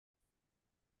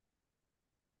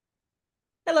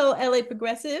Hello, LA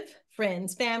Progressive,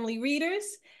 friends, family, readers.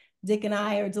 Dick and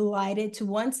I are delighted to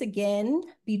once again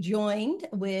be joined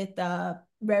with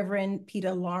Reverend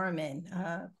Peter Lorman.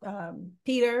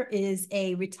 Peter is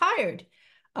a retired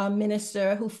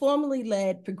minister who formerly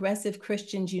led Progressive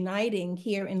Christians Uniting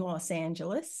here in Los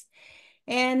Angeles.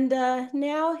 And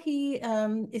now he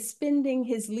is spending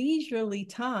his leisurely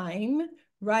time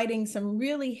writing some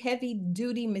really heavy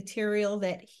duty material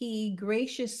that he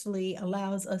graciously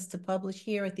allows us to publish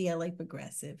here at the LA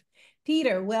Progressive.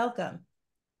 Peter, welcome.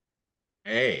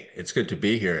 Hey, it's good to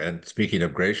be here. And speaking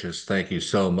of gracious, thank you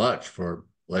so much for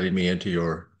letting me into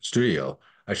your studio.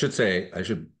 I should say, I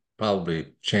should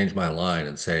probably change my line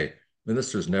and say,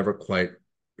 ministers never quite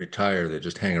retire. They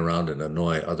just hang around and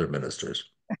annoy other ministers.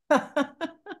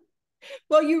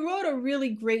 Well, you wrote a really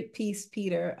great piece,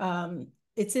 Peter.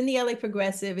 It's in the LA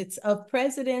Progressive. It's of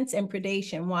presidents and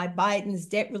predation, why Biden's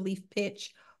debt relief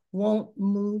pitch won't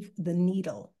move the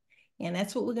needle. And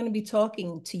that's what we're going to be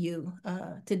talking to you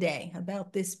today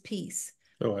about this piece.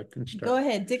 So I can start. Go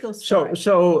ahead, Dicko.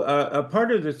 So a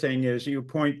part of the thing is you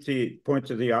point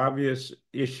to the obvious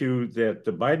issue that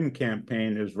the Biden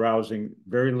campaign is rousing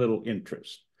very little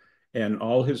interest. And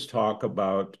all his talk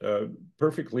about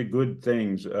perfectly good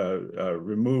things,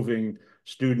 removing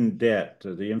student debt,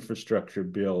 the infrastructure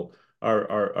bill,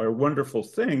 are wonderful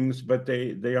things, but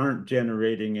they aren't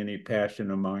generating any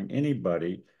passion among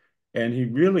anybody. And he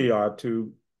really ought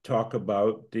to talk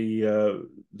about the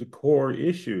core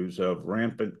issues of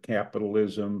rampant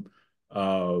capitalism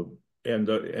and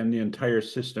the entire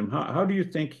system. How do you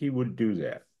think he would do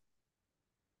that?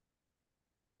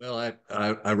 Well,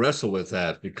 I wrestle with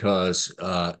that because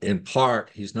in part,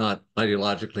 he's not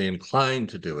ideologically inclined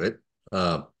to do it.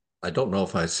 I don't know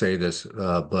if I say this,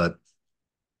 but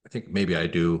I think maybe I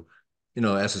do. You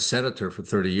know, as a senator for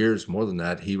 30 years, more than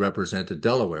that, he represented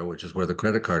Delaware, which is where the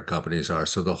credit card companies are.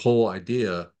 So the whole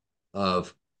idea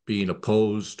of being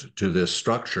opposed to this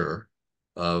structure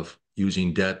of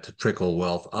using debt to trickle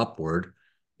wealth upward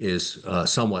is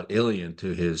somewhat alien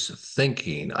to his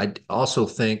thinking. I also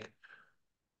think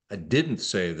I didn't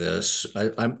say this.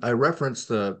 I referenced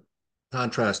the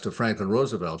contrast to Franklin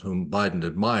Roosevelt, whom Biden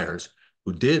admires,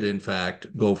 who did, in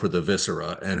fact, go for the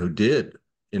viscera and who did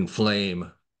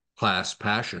inflame class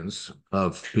passions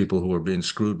of people who were being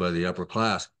screwed by the upper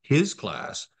class. His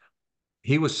class,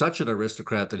 he was such an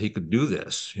aristocrat that he could do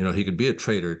this. You know, he could be a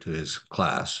traitor to his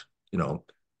class, you know,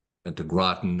 and to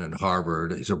Groton and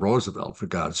Harvard. He's a Roosevelt, for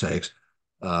God's sakes.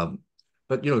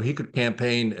 But, you know, he could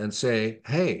campaign and say,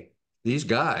 hey, these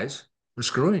guys are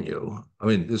screwing you. I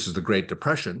mean, this is the Great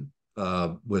Depression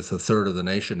with a third of the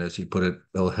nation, as he put it,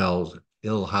 ill-housed,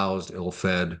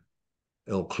 ill-fed,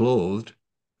 ill-clothed.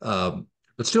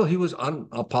 But still, he was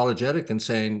unapologetic in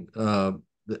saying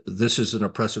this is an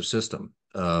oppressive system.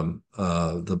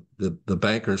 The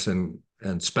bankers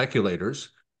and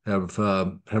speculators have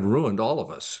ruined all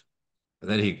of us. And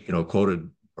then he, you know, quoted,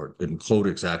 or didn't quote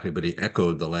exactly, but he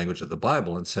echoed the language of the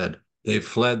Bible and said, "They've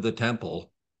fled the temple.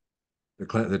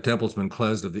 The temple's been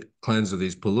cleansed of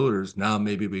these polluters. Now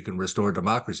maybe we can restore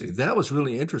democracy." That was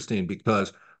really interesting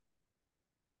because,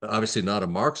 obviously not a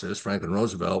Marxist, Franklin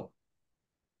Roosevelt,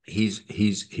 he's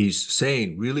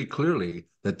saying really clearly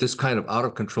that this kind of out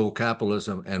of control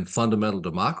capitalism and fundamental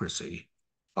democracy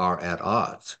are at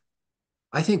odds.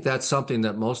 I think that's something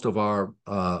that most of our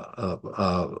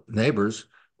neighbors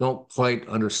don't quite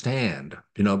understand,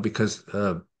 you know, because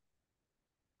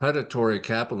predatory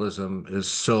capitalism is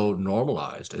so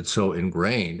normalized, it's so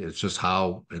ingrained, it's just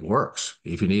how it works.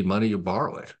 If you need money, you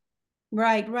borrow it.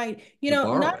 Right, right. You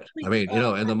borrow it. I mean, you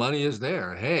know, and the money is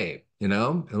there. Hey, you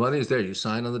know, the money is there. You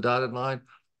sign on the dotted line.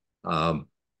 The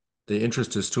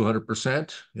interest is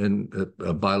 200% in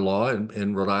by law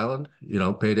in Rhode Island, you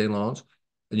know, payday loans,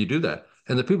 and you do that.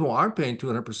 And the people who aren't paying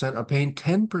 200% are paying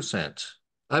 10%.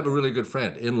 I have a really good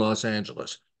friend in Los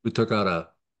Angeles. We took out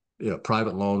a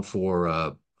private loan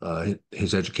for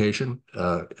his education,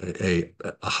 a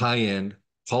high-end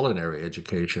culinary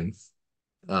education.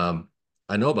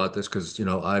 I know about this because, you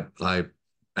know, I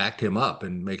backed him up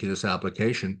in making this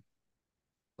application.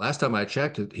 Last time I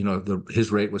checked it, you know,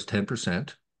 his rate was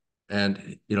 10%.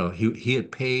 And, you know, he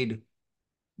had paid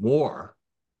more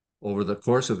over the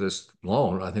course of this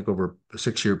loan, I think over a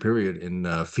 6-year period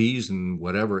in fees and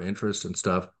whatever interest and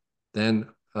stuff, than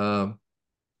the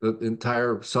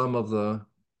entire sum of the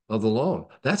loan.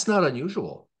 That's not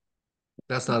unusual.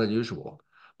 That's not unusual.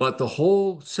 But the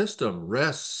whole system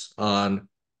rests on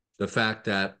the fact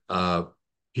that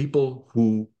people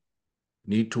who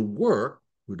need to work,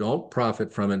 who don't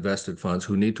profit from invested funds,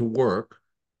 who need to work,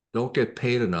 don't get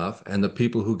paid enough, and the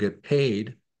people who get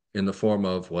paid in the form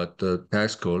of what the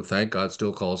tax code, thank God,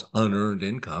 still calls unearned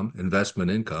income, investment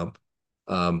income,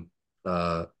 um,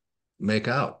 make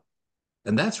out.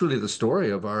 And that's really the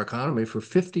story of our economy for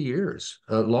 50 years.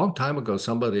 A long time ago,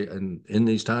 somebody in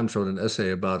these times wrote an essay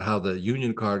about how the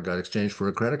union card got exchanged for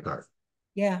a credit card.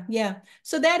 Yeah, yeah.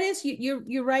 So that is,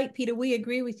 you're right, Peter. We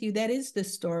agree with you. That is the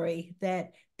story,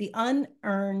 that the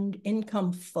unearned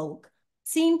income folk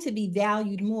seem to be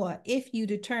valued more if you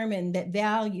determine that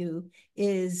value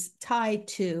is tied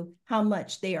to how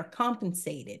much they are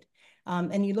compensated.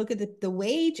 And you look at the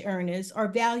wage earners are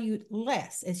valued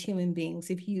less as human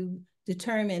beings if you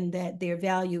determine that their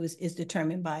value is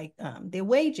determined by their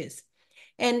wages.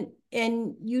 And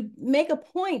you make a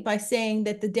point by saying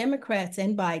that the Democrats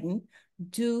and Biden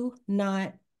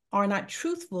are not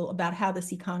truthful about how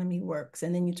this economy works.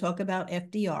 And then you talk about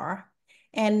FDR,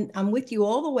 and I'm with you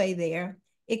all the way there,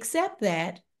 except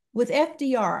that with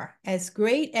FDR, as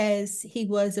great as he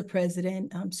was a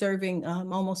president, serving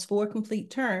almost 4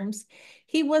 complete terms,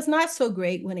 he was not so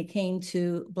great when it came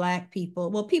to Black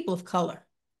people, well, people of color.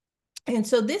 And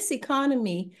so this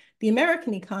economy, the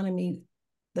American economy,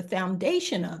 the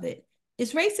foundation of it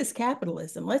is racist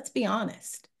capitalism, let's be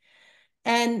honest.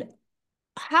 And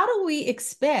how do we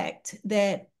expect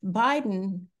that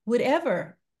Biden would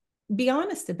ever be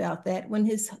honest about that when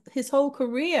his whole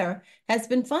career has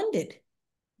been funded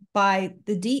by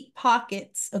the deep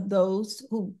pockets of those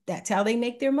who, that's how they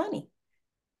make their money?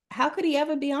 How could he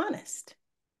ever be honest?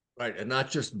 Right, and not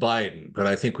just Biden, but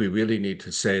I think we really need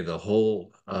to say the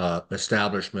whole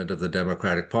establishment of the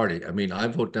Democratic Party. I mean, I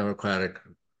vote Democratic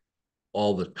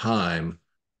all the time,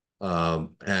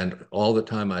 and all the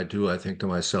time I do, I think to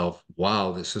myself,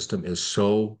 wow, the system is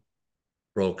so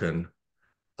broken.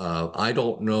 I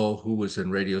don't know who was in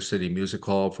Radio City Music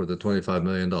Hall for the $25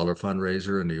 million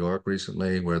fundraiser in New York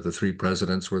recently, where the 3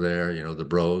 presidents were there, you know, the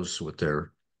bros with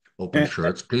their open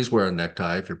shirts. Please wear a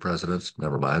necktie if you're presidents.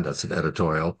 Never mind, that's an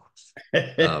editorial.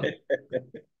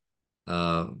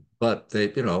 Um, but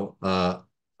they,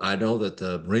 I know that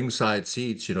the ringside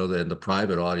seats, in the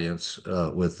private audience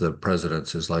with the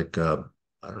presidents is like, I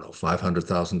don't know,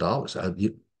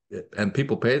 $500,000. And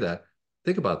people pay that.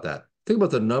 Think about that. Think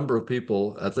about the number of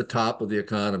people at the top of the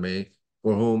economy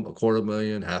for whom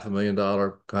 $250,000,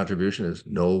 $500,000 contribution is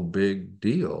no big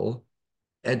deal.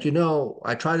 And,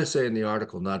 I try to say in the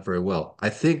article, not very well, I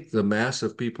think the mass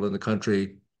of people in the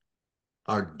country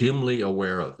are dimly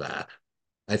aware of that.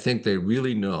 I think they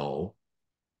really know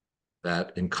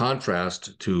that, in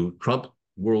contrast to Trump,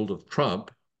 world of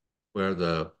Trump, where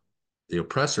the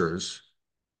oppressors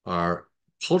are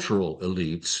cultural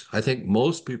elites, I think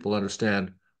most people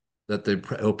understand that the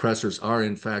oppressors are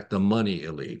in fact the money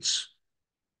elites.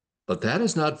 But that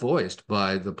is not voiced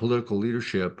by the political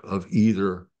leadership of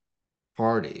either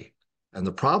party. And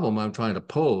the problem I'm trying to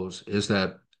pose is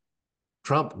that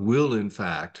Trump will in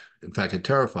fact, it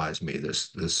terrifies me,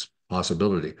 this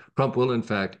possibility. Trump will in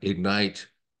fact ignite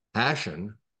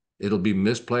passion. It'll be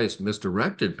misplaced,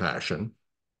 misdirected passion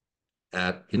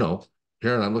at,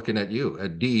 Karen, I'm looking at you,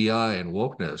 at DEI and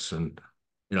wokeness and,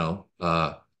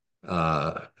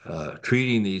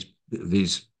 treating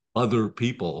these other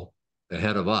people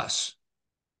ahead of us.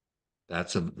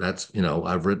 That's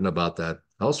I've written about that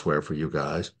elsewhere for you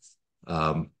guys.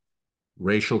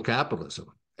 Racial capitalism,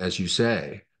 as you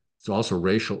say, it's also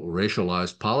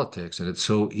racialized politics, and it's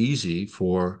so easy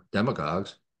for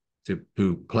demagogues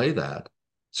to play that.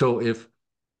 So if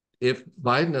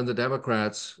Biden and the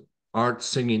Democrats aren't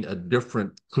singing a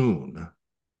different tune,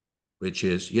 which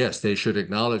is, yes, they should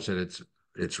acknowledge that it's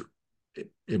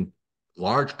in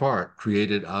large part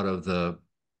created out of the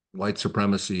white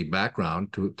supremacy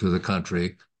background to the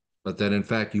country, but that in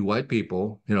fact you white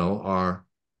people, are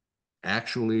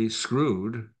actually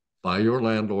screwed by your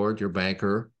landlord, your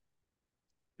banker.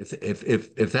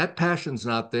 If that passion's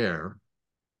not there,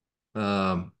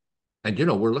 and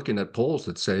we're looking at polls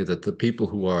that say that the people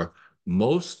who are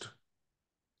most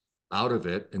out of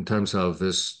it in terms of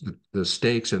the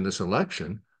stakes in this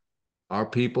election are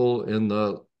people in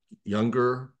the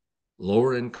younger,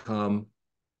 lower income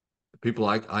people.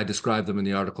 I describe them in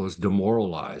the article as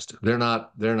demoralized. They're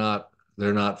not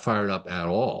fired up at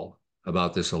all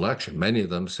about this election. Many of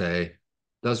them say,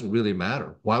 doesn't really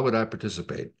matter. Why would I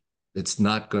participate? It's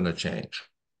not going to change.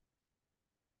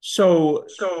 So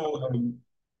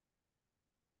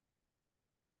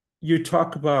you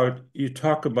talk about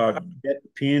debt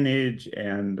peonage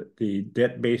and the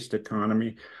debt-based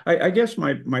economy. I guess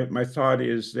my thought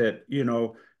is that,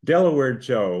 Delaware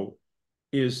Joe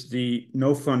is the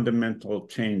no fundamental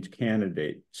change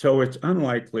candidate. So it's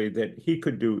unlikely that he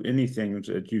could do anything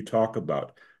that you talk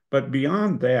about. But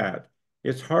beyond that,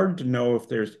 it's hard to know if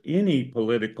there's any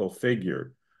political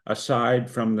figure aside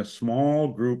from the small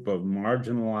group of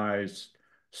marginalized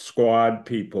squad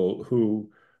people who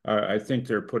I think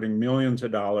they're putting millions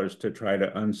of dollars to try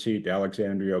to unseat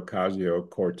Alexandria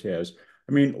Ocasio-Cortez.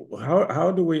 I mean,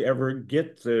 how do we ever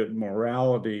get the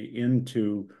morality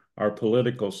into our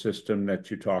political system that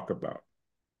you talk about?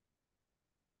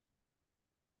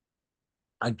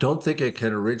 I don't think it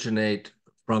can originate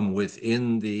from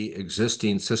within the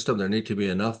existing system. There need to be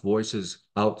enough voices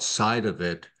outside of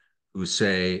it who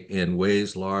say, in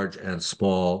ways large and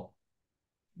small,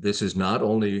 this is not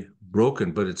only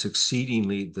broken, but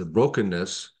the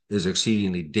brokenness is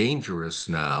exceedingly dangerous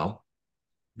now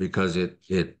because it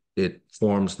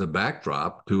forms the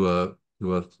backdrop to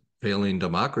a failing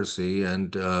democracy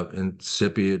and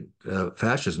incipient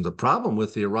fascism. The problem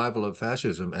with the arrival of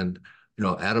fascism, and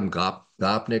Adam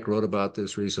Gopnik wrote about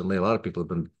this recently. A lot of people have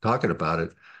been talking about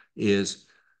it. Is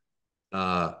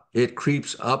it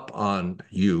creeps up on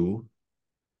you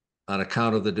on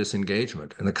account of the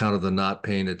disengagement, on account of the not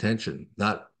paying attention,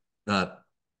 not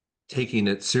taking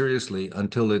it seriously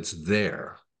until it's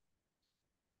there,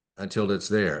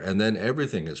 and then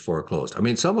everything is foreclosed. I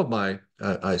mean, some of my,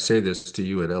 I say this to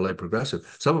you at LA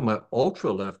Progressive, some of my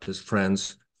ultra-leftist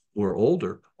friends who are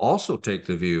older also take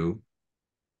the view,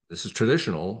 this is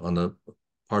traditional on the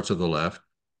parts of the left,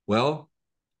 well,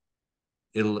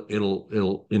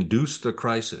 it'll induce the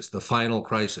crisis, the final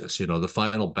crisis, the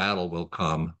final battle will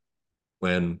come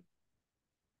when,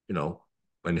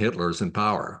 when Hitler's in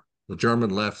power. The German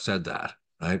left said that,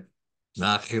 right?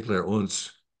 Nach Hitler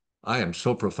uns. I am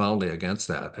so profoundly against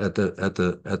that. At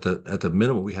the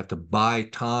minimum, we have to buy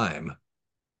time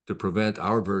to prevent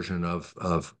our version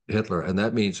of Hitler. And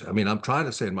that means, I mean, I'm trying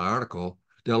to say in my article,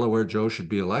 Delaware Joe should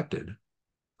be elected,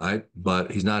 right?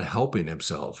 But he's not helping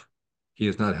himself. He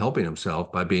is not helping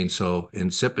himself by being so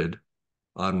insipid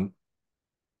on,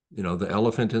 the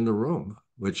elephant in the room,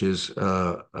 which is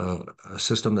a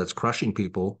system that's crushing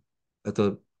people at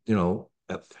the,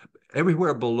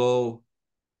 everywhere below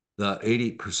the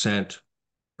 80%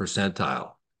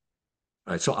 percentile.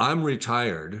 Right. So I'm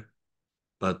retired,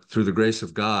 but through the grace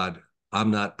of God,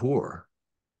 I'm not poor.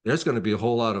 There's going to be a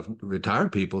whole lot of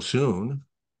retired people soon.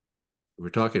 We were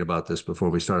talking about this before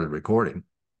we started recording.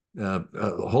 A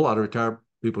whole lot of retired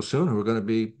people soon who are going to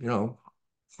be,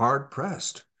 hard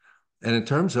pressed. And in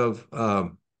terms of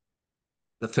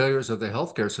the failures of the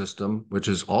healthcare system, which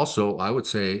is also, I would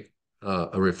say,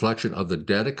 a reflection of the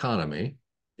dead economy,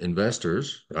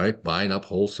 investors, right, buying up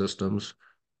whole systems,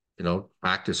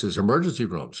 practices, emergency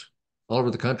rooms all over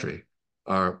the country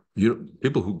are,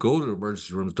 people who go to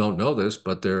emergency rooms don't know this,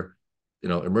 but they're,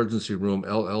 emergency room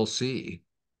LLC,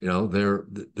 they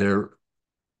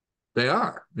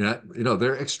are,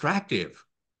 they're extractive.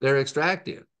 They're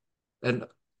extractive. And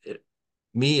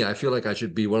I feel like I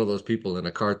should be one of those people in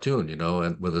a cartoon,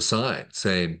 and with a sign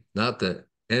saying, not the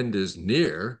end is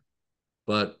near,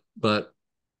 but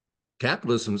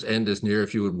capitalism's end is near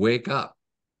if you would wake up,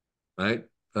 right?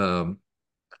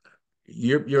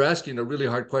 You're asking a really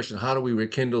hard question. How do we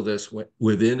rekindle this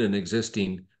within an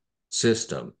existing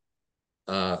system?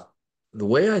 The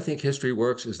way I think history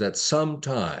works is that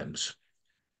sometimes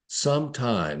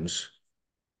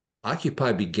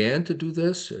Occupy began to do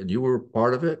this, and you were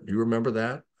part of it. You remember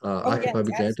that? Oh, yes, Occupy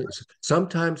began to.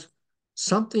 Sometimes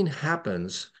something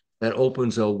happens that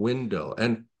opens a window.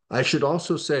 And I should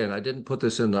also say, and I didn't put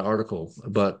this in the article,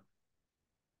 but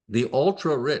the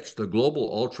ultra rich, the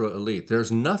global ultra elite,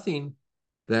 there's nothing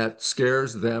that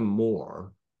scares them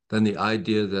more than the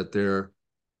idea that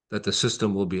the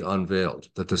system will be unveiled,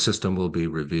 that the system will be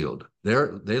revealed. They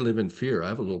live in fear. I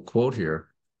have a little quote here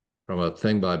from a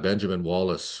thing by Benjamin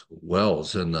Wallace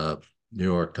Wells in the New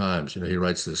York Times. He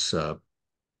writes this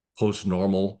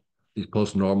post-normal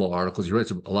articles. He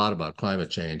writes a lot about climate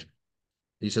change.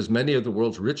 He says, many of the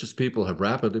world's richest people have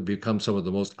rapidly become some of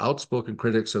the most outspoken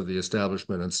critics of the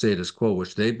establishment and status quo,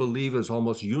 which they believe is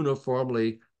almost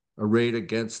uniformly arrayed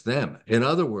against them. In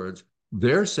other words,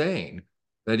 they're saying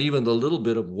that even the little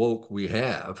bit of woke we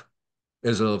have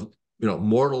is a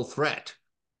mortal threat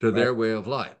to their way of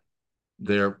life,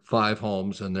 their 5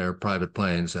 homes and their private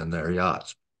planes and their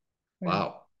yachts. Right.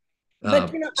 Wow.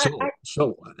 But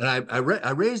I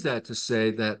raised that to say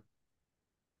that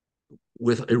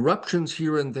with eruptions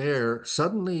here and there,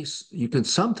 suddenly you can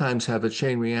sometimes have a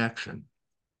chain reaction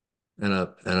and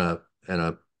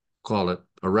a call it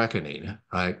a reckoning,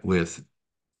 right, with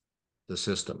the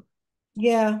system.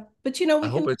 Yeah, but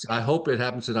I hope it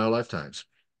happens in our lifetimes.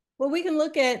 Well, we can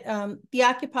look at the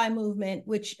Occupy movement,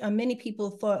 which many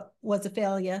people thought was a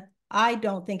failure. I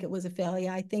don't think it was a failure.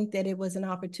 I think that it was an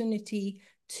opportunity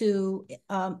to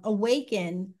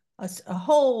awaken a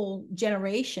whole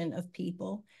generation of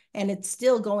people, and it's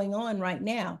still going on right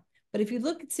now. But if you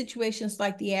look at situations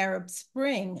like the Arab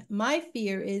Spring, my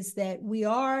fear is that we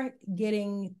are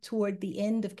getting toward the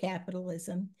end of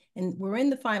capitalism, and we're in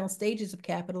the final stages of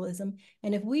capitalism.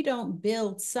 And if we don't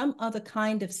build some other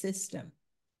kind of system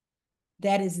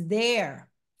that is there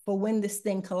for when this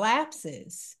thing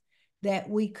collapses, that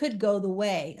we could go the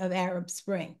way of Arab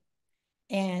Spring.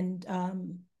 And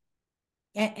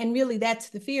really that's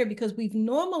the fear, because we've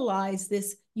normalized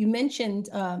this. You mentioned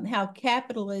how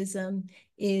capitalism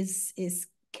is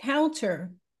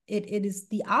counter. It is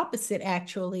the opposite,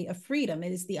 actually, of freedom.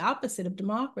 It is the opposite of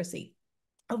democracy.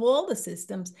 Of all the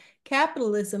systems,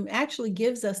 capitalism actually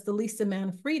gives us the least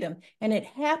amount of freedom, and it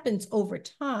happens over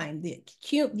time. The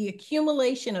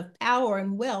accumulation of power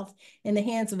and wealth in the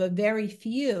hands of a very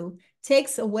few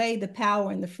takes away the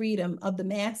power and the freedom of the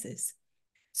masses.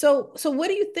 So what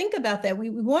do you think about that? We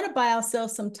want to buy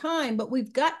ourselves some time, but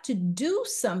we've got to do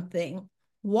something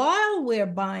while we're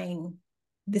buying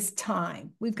this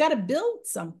time. We've got to build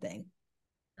something.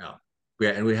 Yeah,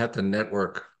 and we have to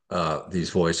network these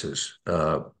voices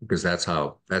because that's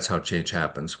how change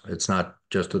happens. It's not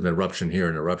just an eruption here,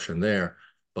 an eruption there,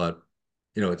 but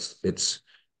it's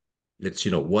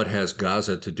what has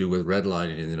Gaza to do with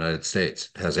redlining in the United States?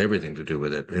 It has everything to do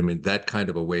with it. I mean, that kind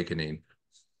of awakening,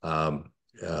 I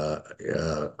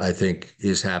think,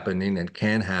 is happening and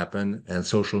can happen, and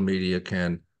social media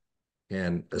can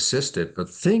assist it. But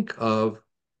think of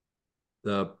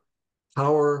the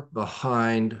power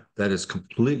behind that is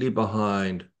completely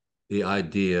behind the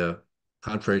idea,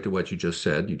 contrary to what you just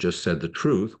said. You just said the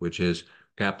truth, which is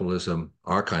capitalism,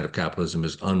 our kind of capitalism,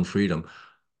 is unfreedom.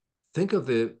 Think of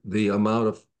the amount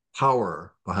of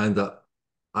power behind the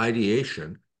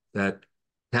ideation that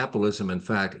capitalism, in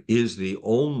fact, is the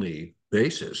only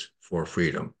basis for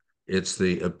freedom. It's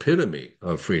the epitome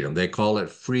of freedom. They call it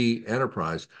free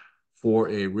enterprise for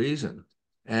a reason.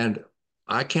 And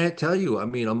I can't tell you, I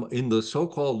mean, I'm in the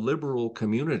so-called liberal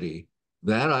community,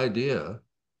 that idea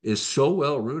is so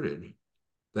well rooted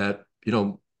that,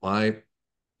 my,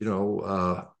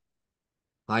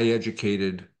 high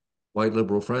educated white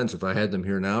liberal friends, if I had them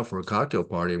here now for a cocktail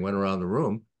party and went around the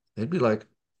room, they'd be like,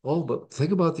 oh, but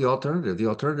think about the alternative. The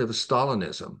alternative is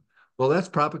Stalinism. Well, that's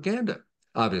propaganda.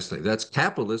 Obviously, that's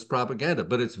capitalist propaganda,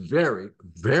 but it's very,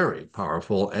 very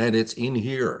powerful, and it's in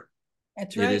here.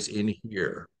 That's right. It is in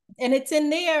here. And it's in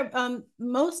there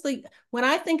mostly. When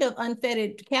I think of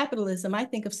unfettered capitalism, I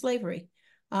think of slavery.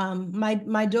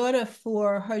 My daughter,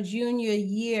 for her junior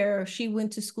year, she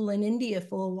went to school in India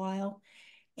for a while.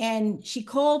 And she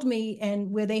called me,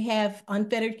 and where they have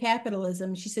unfettered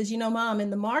capitalism, she says, Mom, in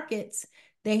the markets,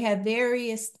 they have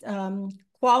various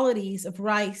qualities of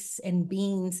rice and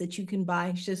beans that you can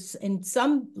buy. Just in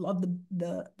some of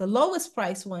the lowest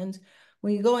price ones,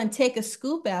 when you go and take a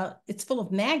scoop out, it's full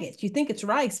of maggots. You think it's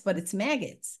rice, but it's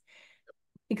maggots,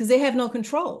 because they have no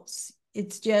controls.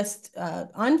 It's just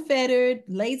unfettered,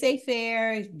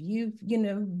 laissez-faire.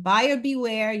 Buyer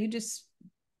beware.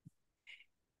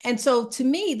 And so, to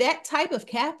me, that type of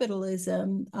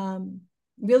capitalism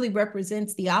really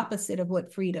represents the opposite of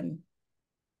what freedom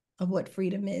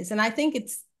is. And I think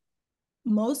it's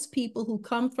most people who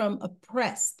come from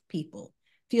oppressed people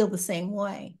feel the same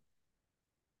way.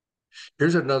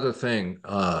 Here's another thing,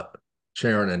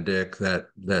 Sharon and Dick, that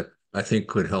I think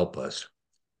could help us.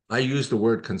 I use the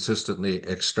word consistently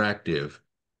extractive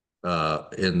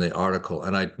in the article,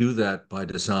 and I do that by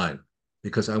design,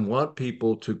 because I want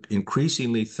people to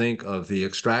increasingly think of the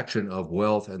extraction of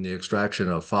wealth and the extraction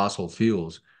of fossil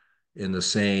fuels in the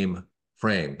same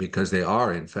frame, because they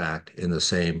are, in fact, in the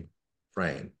same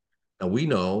frame. And we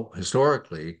know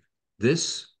historically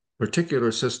this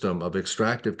particular system of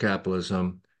extractive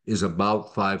capitalism is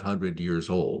about 500 years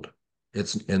old.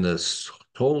 It's in the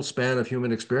total span of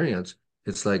human experience,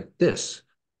 it's like this,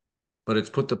 but it's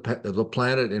put the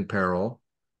planet in peril.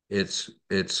 It's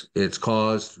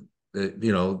caused,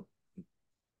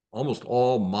 almost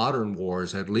all modern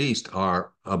wars, at least,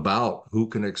 are about who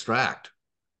can extract.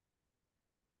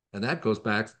 And that goes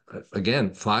back,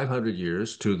 again, 500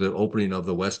 years to the opening of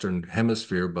the Western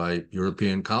Hemisphere by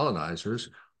European colonizers.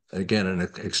 Again, an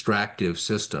extractive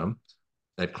system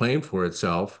that claimed for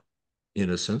itself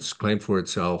innocence, claimed for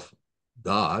itself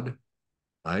God,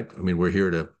 right? I mean, we're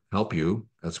here to help you.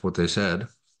 That's what they said.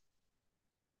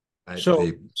 And I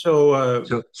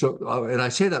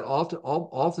say that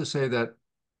all to say that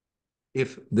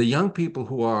if the young people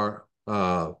who are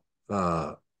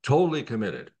totally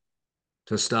committed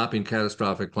to stopping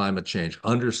catastrophic climate change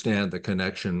understand the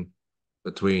connection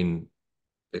between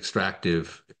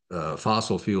extractive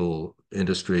fossil fuel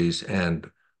industries and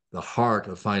the heart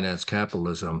of finance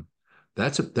capitalism,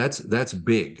 that's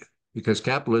big, because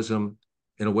capitalism,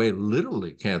 in a way,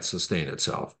 literally can't sustain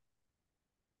itself.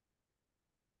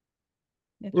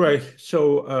 Right.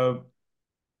 So,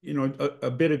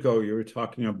 a bit ago you were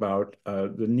talking about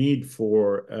the need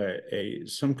for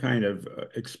some kind of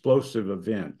explosive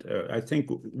event. I think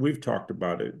we've talked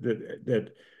about it,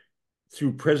 that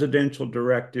through presidential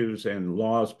directives and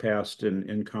laws passed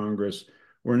in Congress,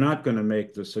 we're not going to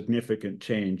make the significant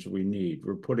change we need.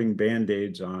 We're putting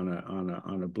Band-Aids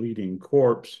on a bleeding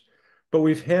corpse, but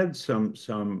we've had some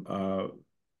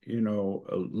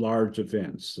large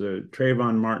events. The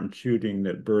Trayvon Martin shooting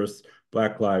that birthed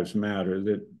Black Lives Matter,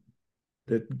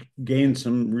 that gained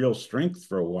some real strength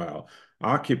for a while.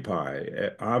 Occupy,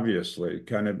 obviously,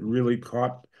 kind of really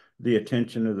caught the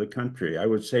attention of the country. I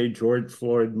would say George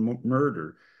Floyd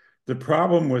murder. The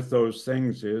problem with those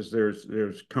things is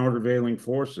there's countervailing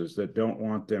forces that don't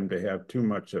want them to have too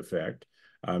much effect.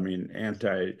 I mean,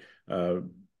 anti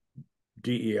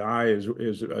DEI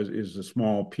is a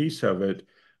small piece of it,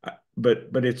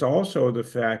 but it's also the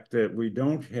fact that we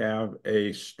don't have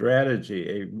a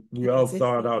strategy, a well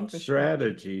thought out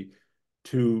strategy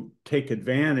to take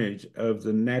advantage of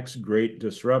the next great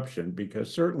disruption,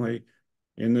 because certainly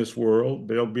in this world,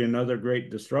 there'll be another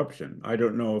great disruption. I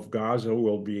don't know if Gaza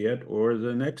will be it or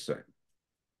the next thing.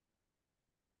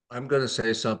 I'm going to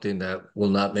say something that will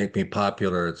not make me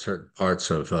popular in certain parts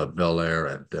of Bel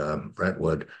Air and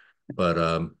Brentwood, but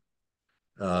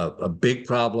a big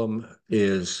problem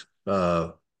is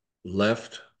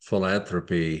left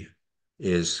philanthropy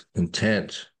is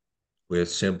content with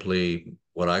simply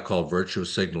what I call virtue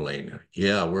signaling.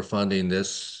 Yeah, we're funding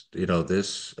this,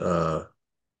 this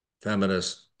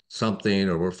feminist something,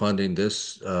 or we're funding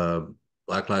this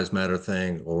Black Lives Matter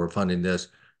thing, or we're funding this.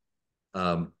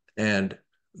 And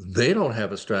they don't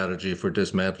have a strategy for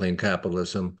dismantling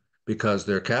capitalism because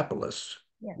they're capitalists.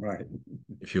 Yeah. Right.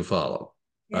 If you follow,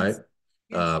 yes. right?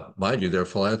 Yes. Mind you, their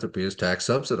philanthropy is tax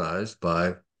subsidized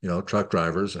by, truck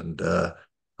drivers and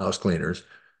house cleaners.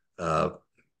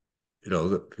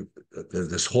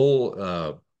 This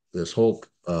whole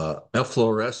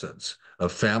efflorescence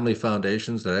of family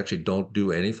foundations that actually don't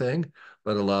do anything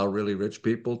but allow really rich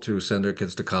people to send their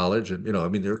kids to college, and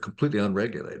they're completely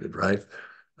unregulated, right?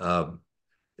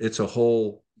 It's a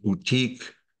whole boutique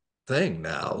thing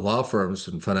now. Law firms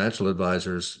and financial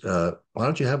advisors, why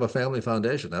don't you have a family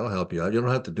foundation? That'll help you out. You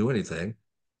don't have to do anything,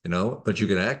 but you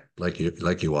can act like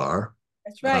you are.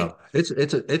 That's right.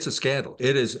 It's a scandal.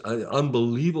 It is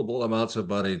unbelievable amounts of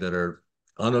money that are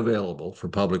unavailable for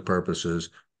public purposes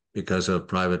because of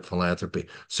private philanthropy.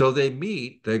 So they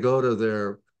go to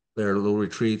their little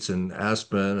retreats in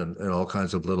Aspen and all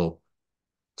kinds of little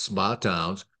spa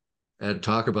towns and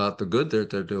talk about the good that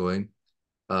they're doing.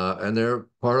 And they're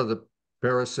part of the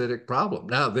parasitic problem.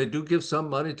 Now, they do give some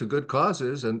money to good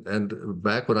causes. And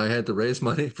back when I had to raise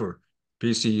money for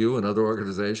PCU and other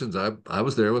organizations, I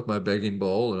was there with my begging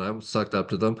bowl and I was sucked up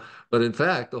to them. But in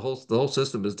fact, the whole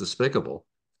system is despicable,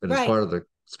 and Right.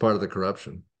 it's part of the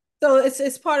corruption. So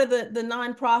it's part of the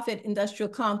nonprofit industrial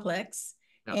complex.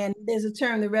 Yeah. And there's a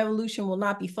term: the revolution will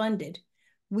not be funded.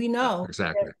 We know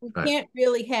exactly. that we Right. can't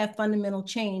really have fundamental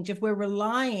change if we're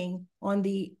relying on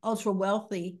the ultra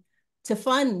wealthy to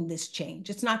fund this change.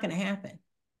 It's not going to happen.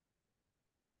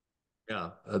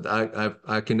 Yeah,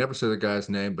 I can never say the guy's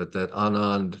name, but that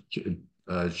Anand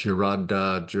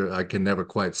Girardin, I can never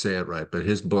quite say it right, but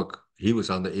his book, he was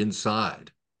on the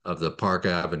inside of the Park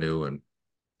Avenue and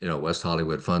West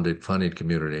Hollywood funded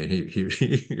community, and he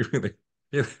really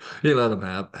he let him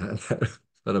have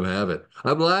it.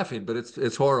 I'm laughing, but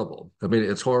it's horrible. I mean,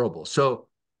 it's horrible. So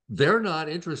they're not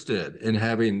interested in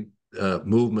having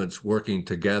movements working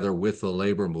together with the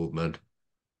labor movement,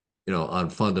 on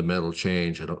fundamental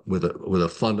change and with a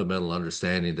fundamental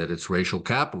understanding that it's racial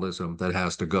capitalism that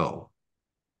has to go.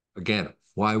 Again,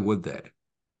 why would they?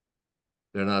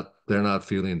 They're not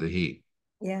feeling the heat.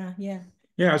 Yeah, yeah.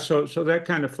 Yeah, so that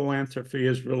kind of philanthropy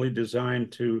is really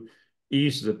designed to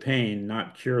ease the pain,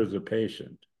 not cure the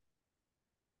patient.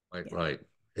 Right, yeah. Right.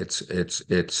 It's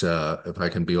if I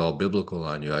can be all biblical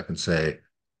on you, I can say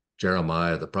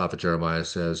the prophet Jeremiah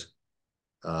says,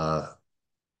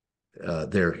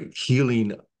 they're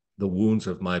healing the wounds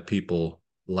of my people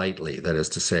lightly. That is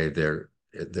to say, they're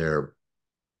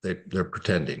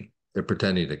pretending. They're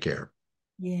pretending to care.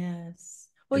 Yes.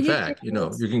 Well, in fact, you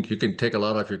can take a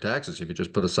lot off your taxes if you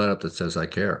just put a sign up that says "I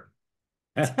care."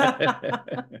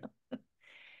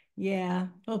 Yeah.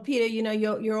 Well, Peter,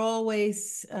 you're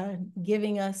always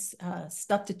giving us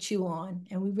stuff to chew on,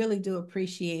 and we really do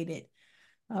appreciate it.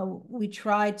 We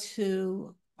try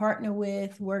to partner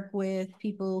with, work with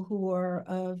people who are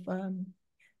of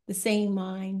the same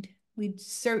mind. We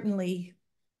certainly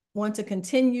want to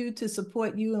continue to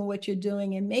support you in what you're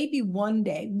doing. And maybe one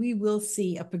day we will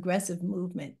see a progressive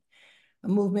movement, a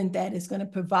movement that is going to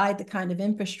provide the kind of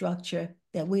infrastructure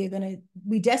that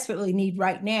we desperately need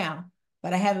right now.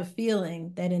 But I have a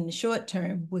feeling that in the short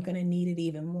term, we're going to need it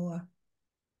even more.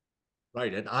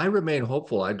 Right. And I remain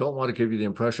hopeful. I don't want to give you the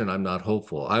impression I'm not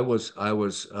hopeful. I was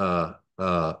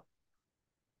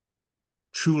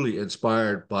truly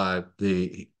inspired by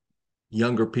the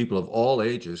younger people of all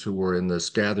ages who were in this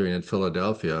gathering in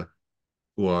Philadelphia,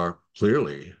 who are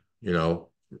clearly,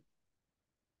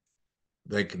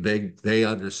 they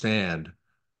understand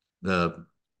the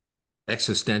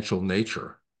existential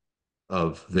nature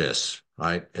of this,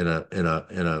 right? In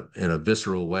a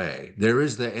visceral way. There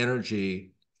is the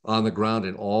energy on the ground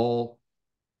in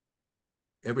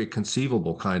every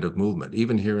conceivable kind of movement,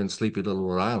 even here in sleepy little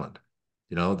Rhode Island.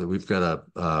 That we've got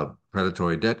a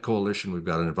predatory debt coalition, we've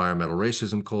got an environmental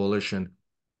racism coalition,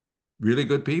 really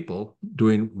good people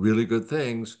doing really good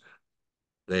things.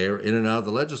 They're in and out of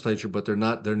the legislature, but they're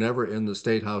never in the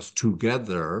state house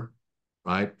together,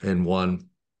 right? In one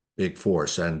big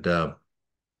force. And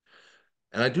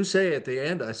I do say at the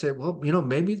end, I say, well,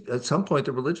 maybe at some point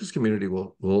the religious community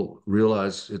will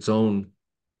realize its own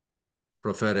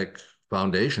prophetic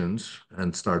foundations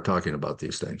and start talking about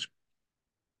these things.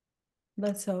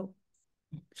 Let's hope.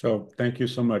 So thank you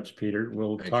so much, Peter.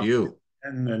 We'll talk to you.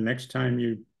 And the next time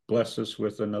you bless us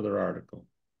with another article.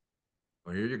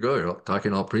 Well, here you go. You're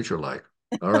talking all preacher-like.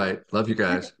 All right. Love you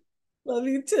guys. Love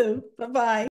you too.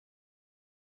 Bye-bye.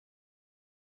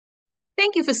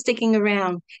 Thank you for sticking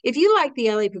around. If you like the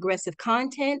LA Progressive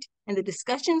content and the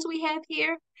discussions we have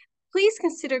here, please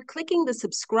consider clicking the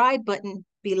subscribe button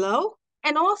below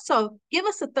and also give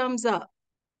us a thumbs up.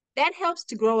 That helps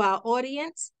to grow our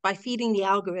audience by feeding the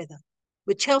algorithm,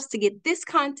 which helps to get this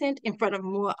content in front of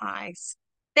more eyes.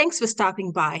 Thanks for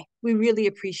stopping by. We really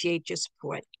appreciate your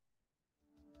support.